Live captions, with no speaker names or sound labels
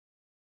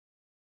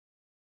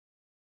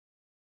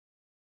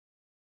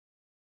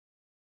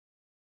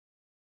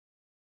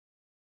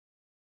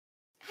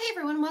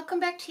Everyone, welcome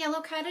back to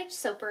Yellow Cottage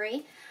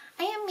Soapery.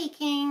 I am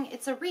making,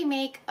 it's a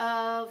remake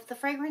of, the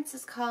fragrance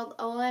is called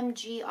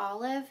OMG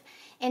Olive,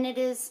 and it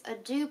is a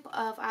dupe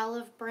of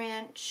Olive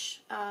Branch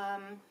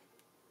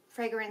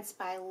fragrance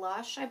by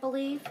Lush, I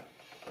believe.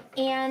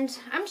 And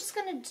I'm just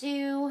going to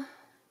do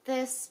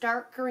this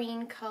dark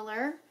green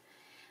color.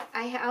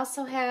 I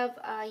also have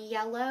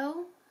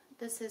yellow.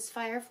 This is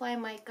Firefly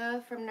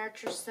Mica from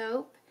Nurture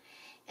Soap.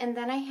 And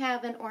then I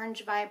have an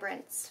Orange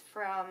Vibrance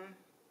from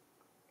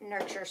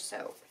Nurture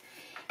Soap.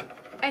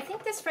 I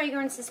think this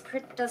fragrance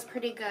does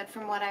pretty good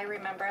from what I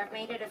remember. I've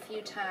made it a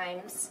few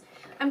times.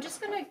 I'm just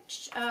going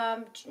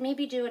to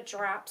maybe do a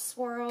drop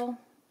swirl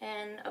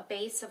and a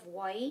base of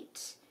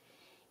white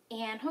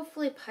and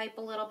hopefully pipe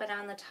a little bit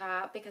on the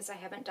top because I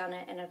haven't done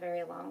it in a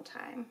very long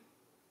time.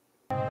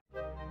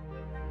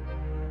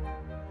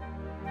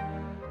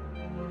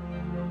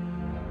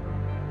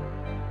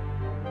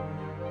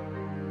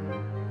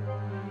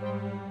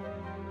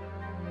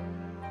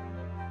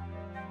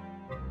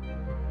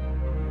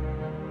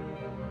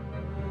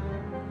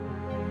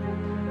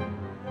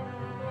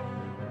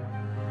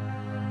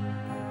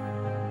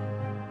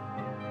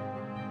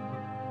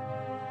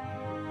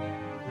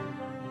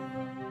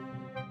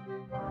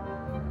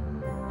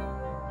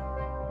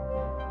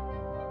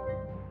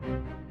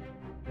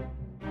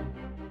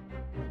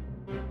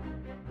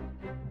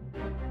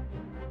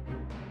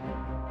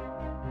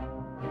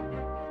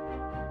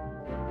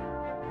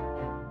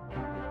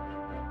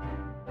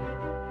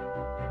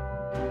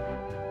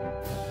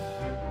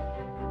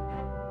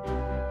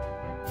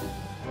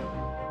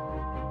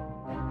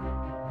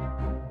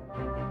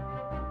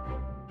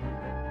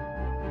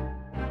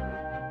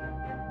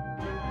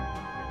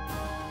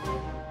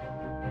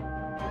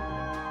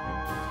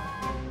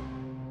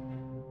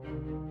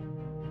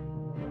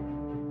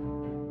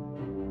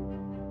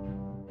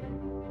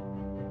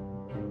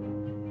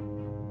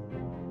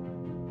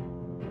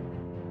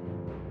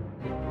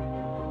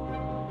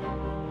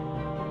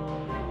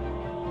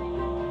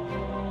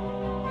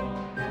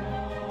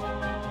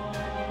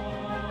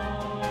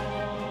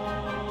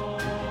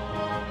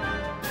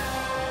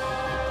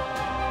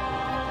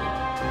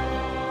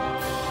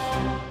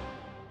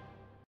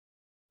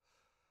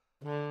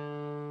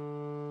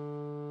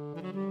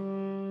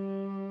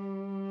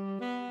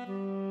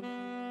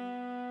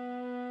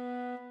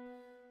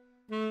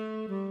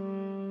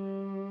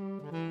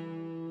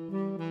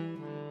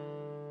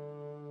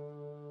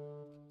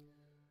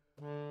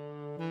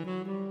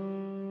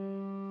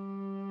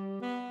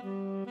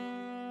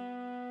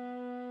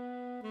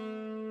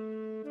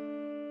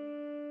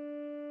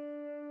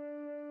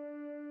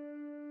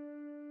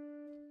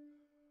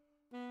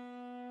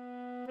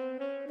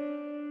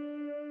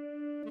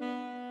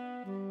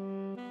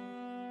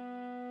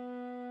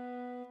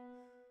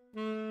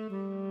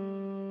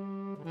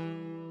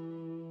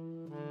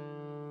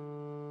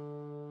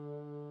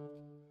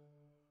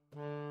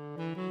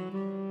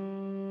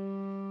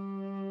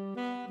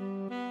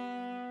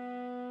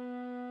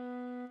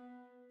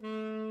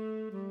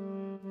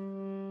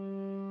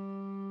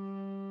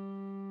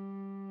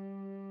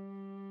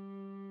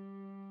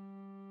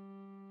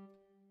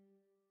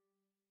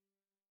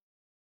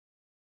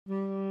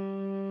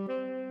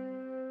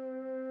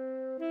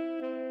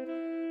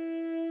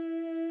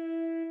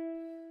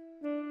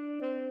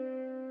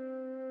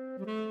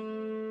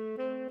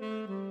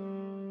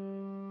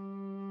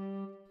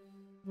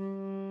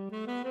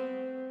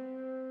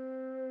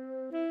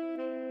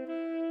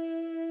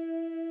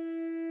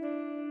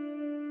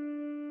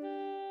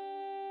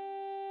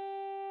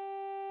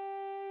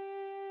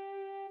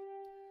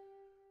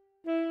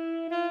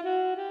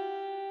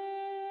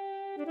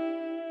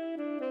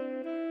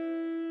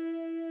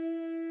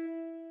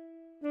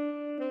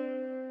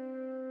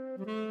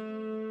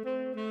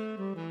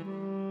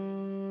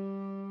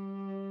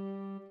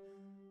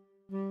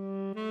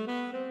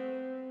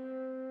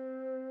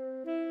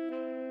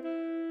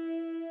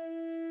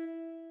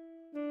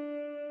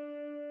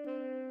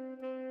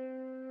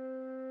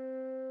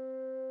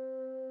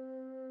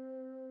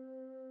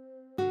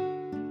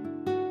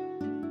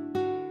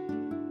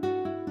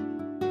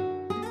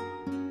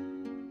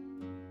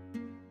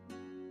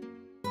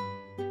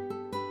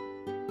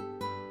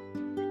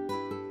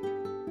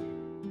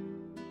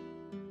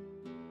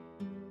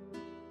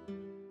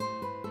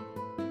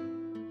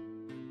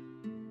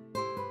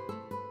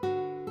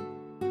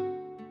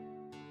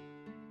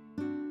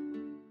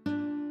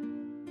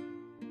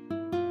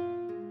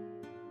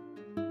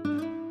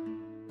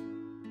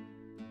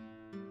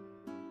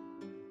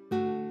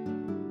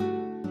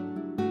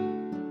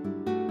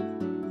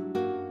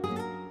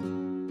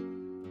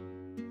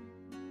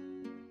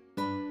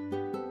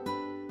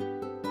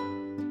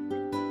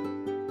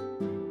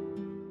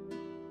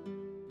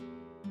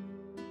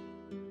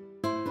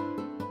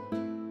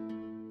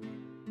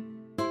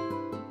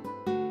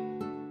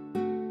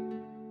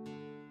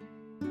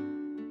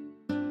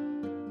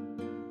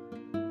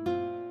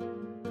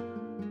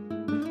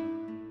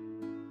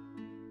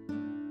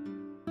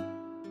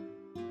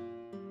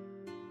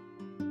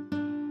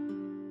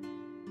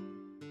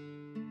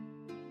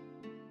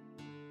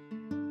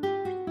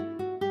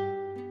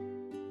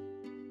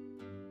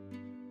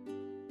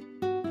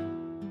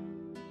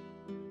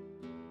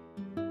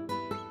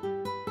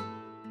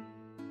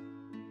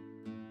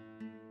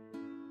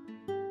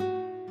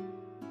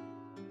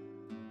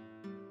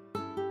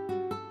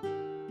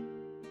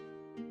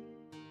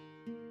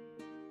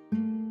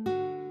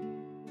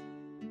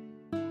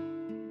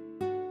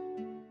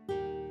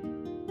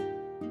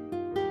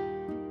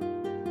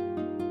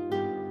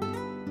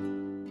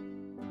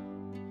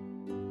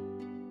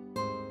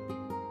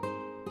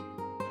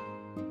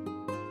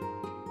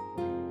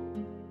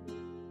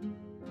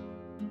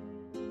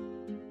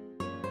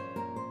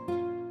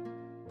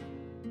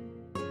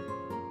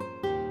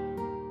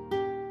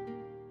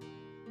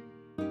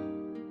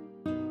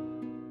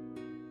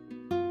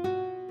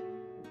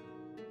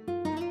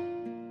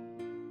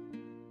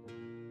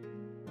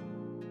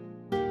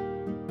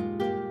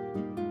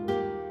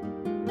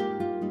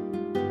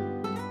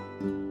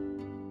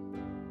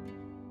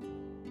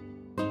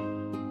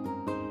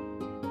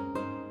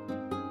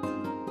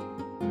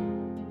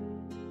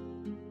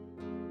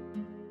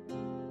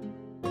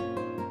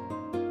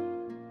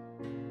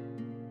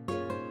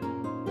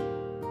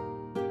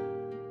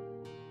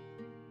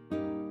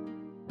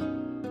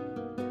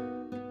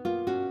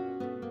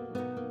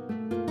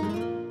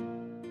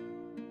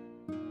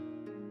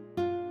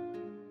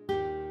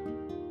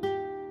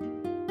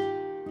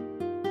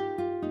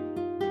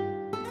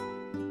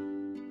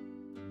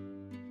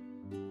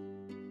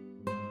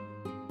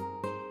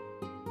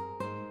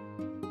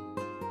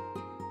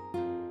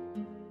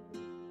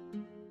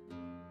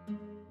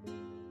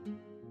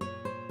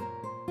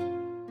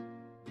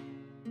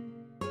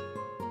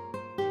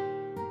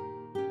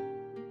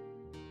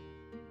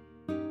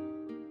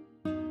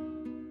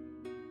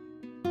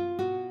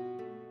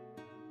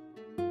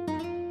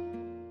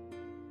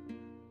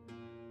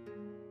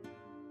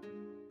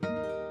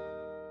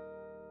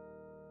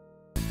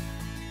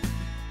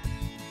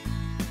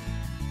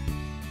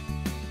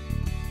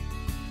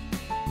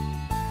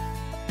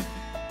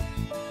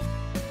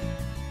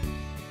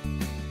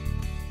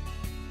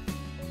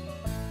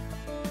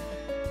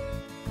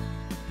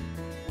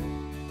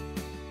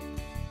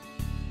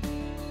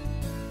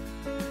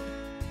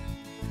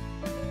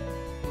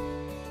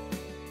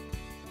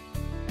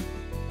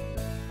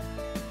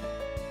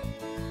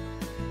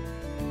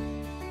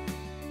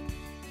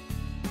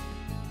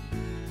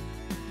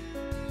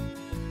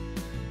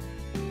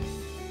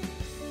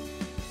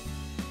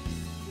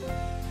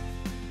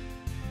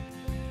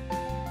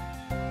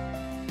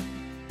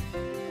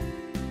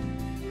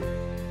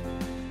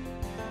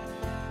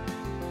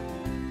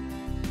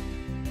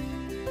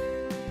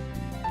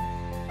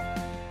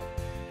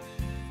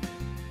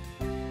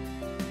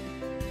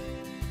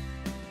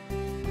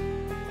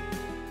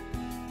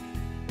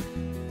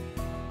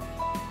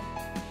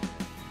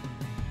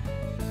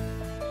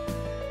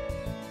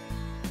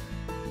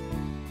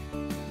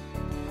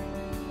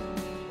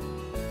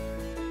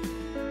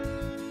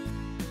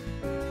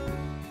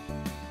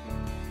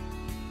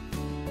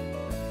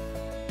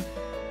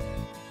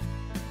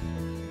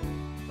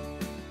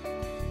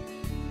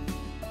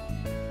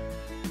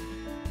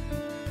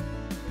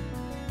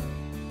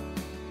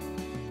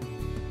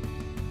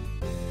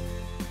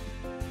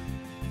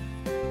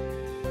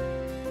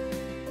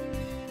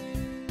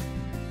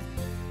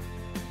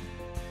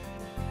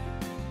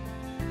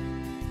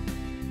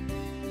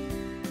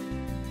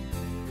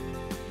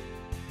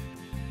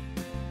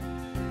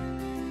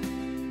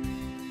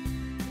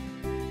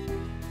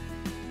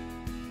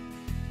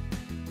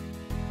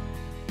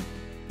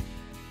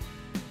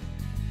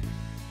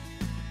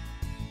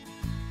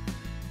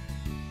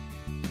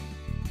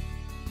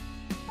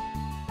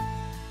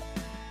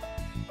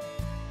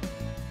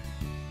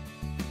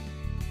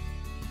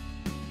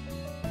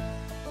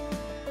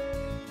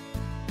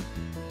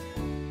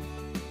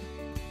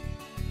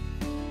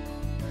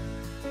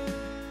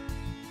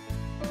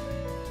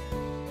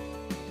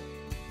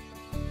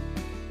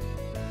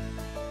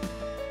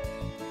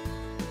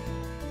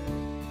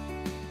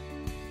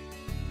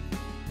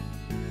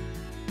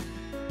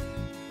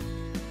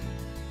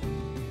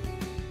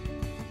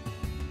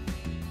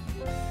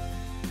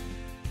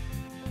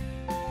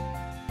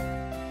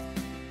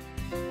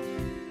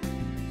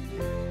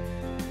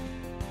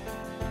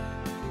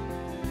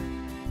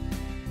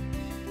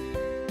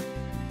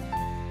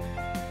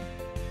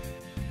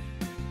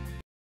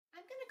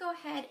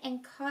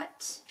 and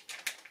cut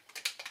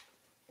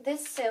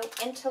this soap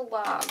into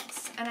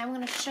logs, and I'm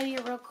going to show you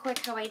real quick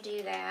how I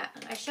do that.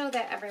 I show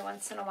that every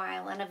once in a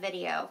while in a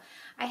video.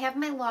 I have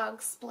my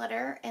log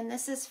splitter, and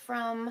this is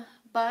from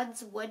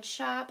Bud's Wood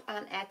Shop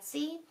on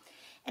Etsy,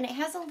 and it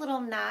has a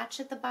little notch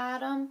at the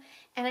bottom,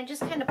 and I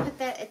just kind of put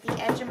that at the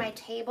edge of my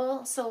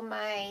table so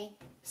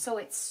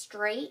it's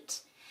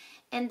straight.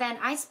 And then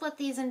I split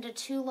these into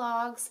 2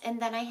 logs,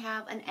 and then I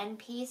have an end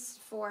piece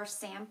for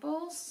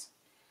samples.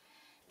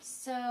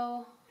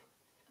 So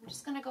I'm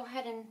just going to go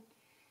ahead and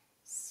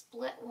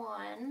split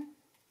one.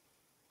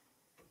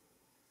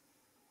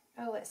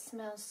 Oh, it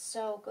smells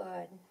so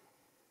good.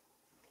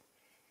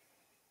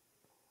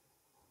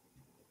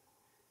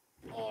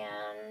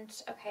 And,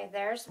 okay,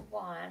 there's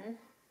one.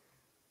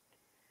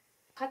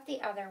 Cut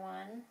the other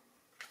one.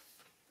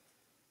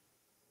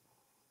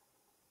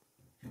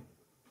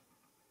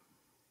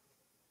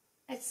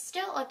 It's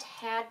still a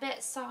tad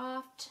bit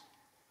soft,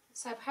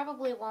 so I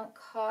probably won't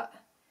cut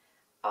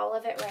all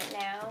of it right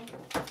now.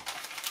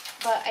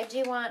 But I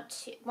do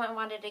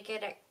wanted to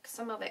get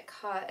some of it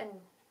cut and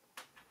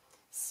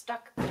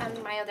stuck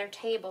on my other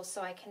table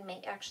so I can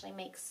actually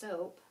make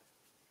soap.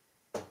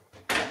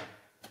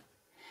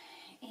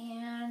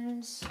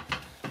 And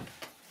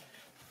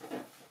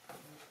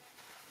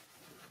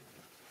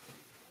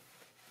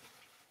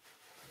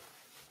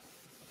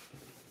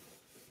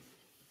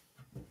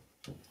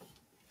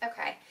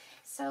okay,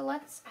 so I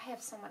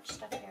have so much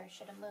stuff here I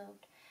should have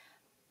moved.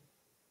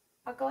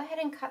 I'll go ahead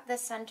and cut the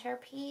center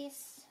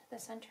piece, the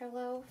center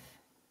loaf.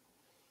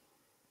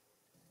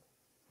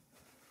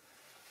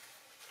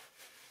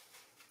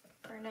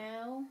 For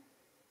now.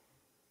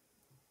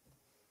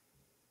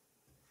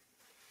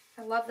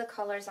 I love the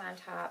colors on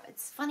top.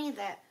 It's funny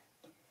that,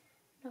 I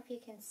don't know if you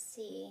can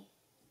see,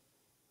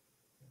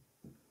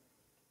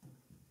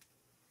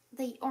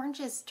 the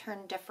oranges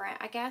turned different,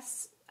 I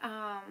guess,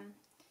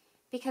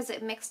 because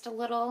it mixed a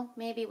little,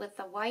 maybe with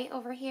the white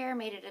over here,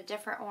 made it a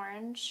different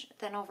orange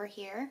than over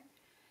here.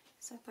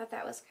 So I thought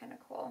that was kind of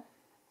cool.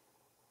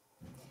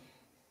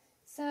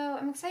 So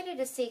I'm excited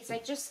to see, because I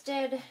just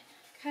did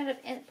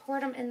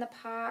poured them in the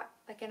pot,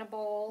 like in a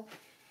bowl,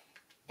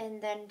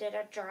 and then did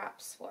a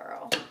drop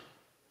swirl.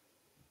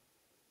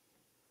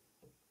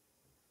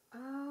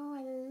 Oh,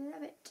 I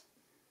love it.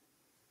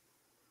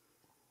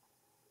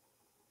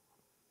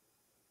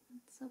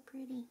 It's so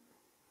pretty.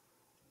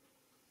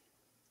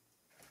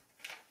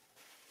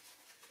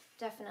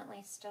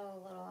 Definitely still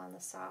a little on the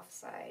soft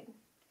side.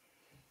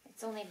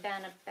 It's only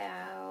been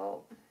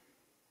about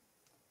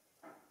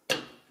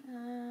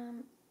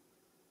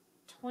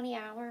 20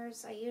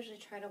 hours. I usually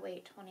try to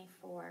wait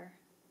 24.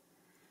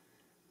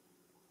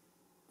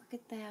 Look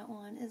at that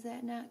one. Is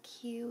that not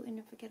cute? And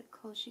if I get it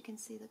close, you can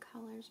see the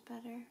colors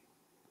better.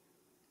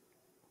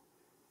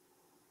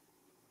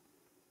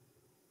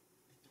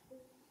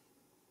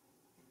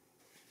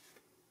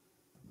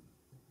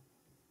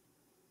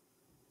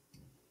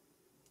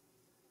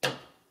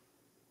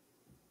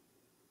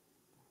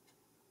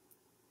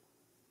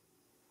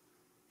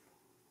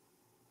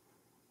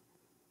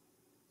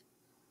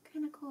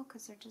 Kind of cool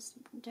because they're just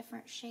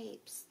different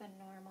shapes than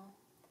normal.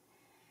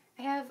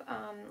 I have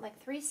like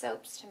 3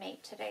 soaps to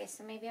make today,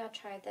 so maybe I'll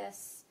try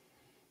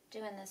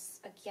doing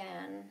this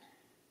again.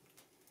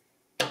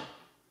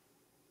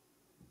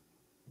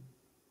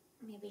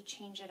 Maybe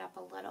change it up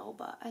a little,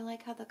 but I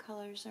like how the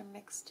colors are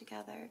mixed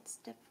together. It's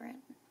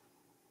different.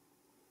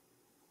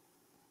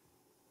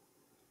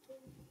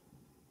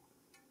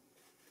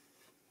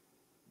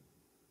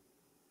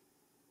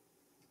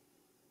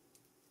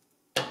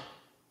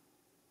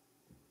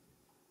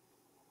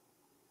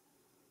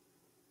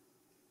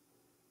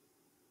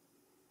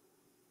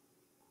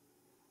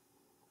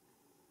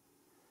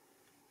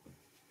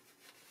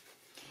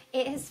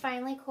 It has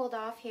finally cooled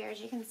off here.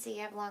 As you can see,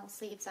 I have long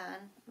sleeves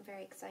on. I'm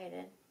very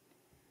excited.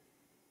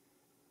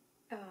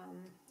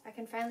 I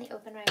can finally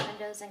open my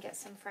windows and get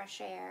some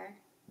fresh air,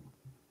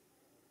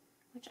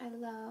 which I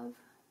love.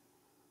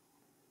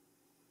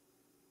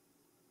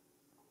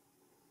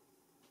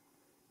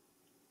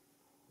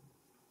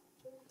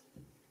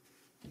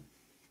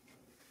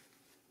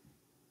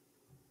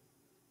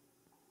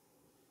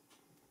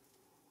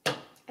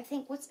 I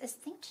think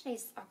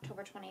today's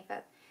October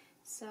 25th.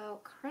 So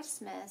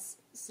Christmas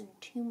is in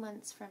 2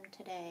 months from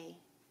today.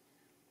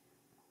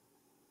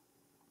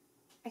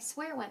 I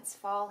swear once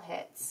fall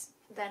hits,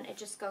 then it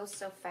just goes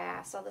so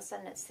fast. All of a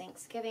sudden it's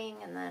Thanksgiving,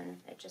 and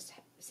then it just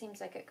seems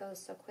like it goes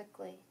so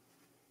quickly.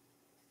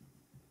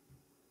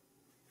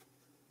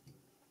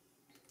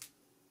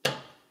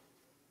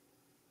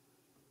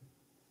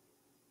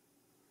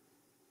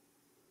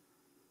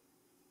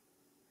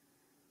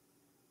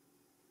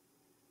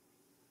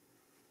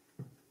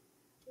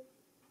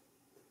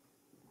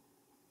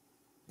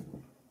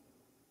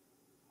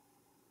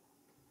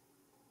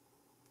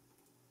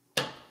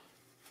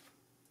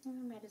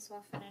 I might as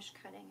well finish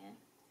cutting it.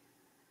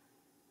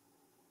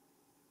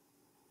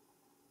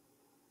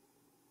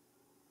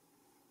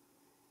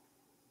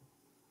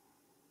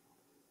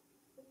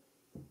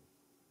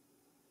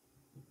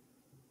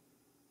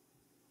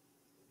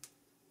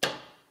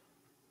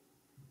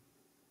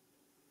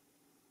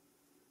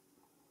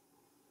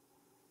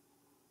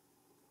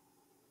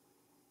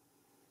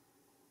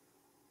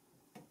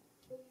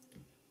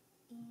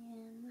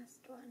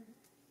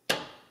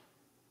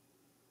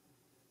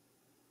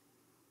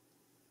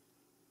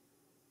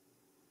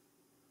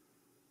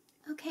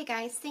 Okay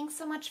guys, thanks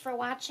so much for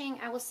watching.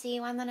 I will see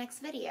you on the next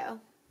video.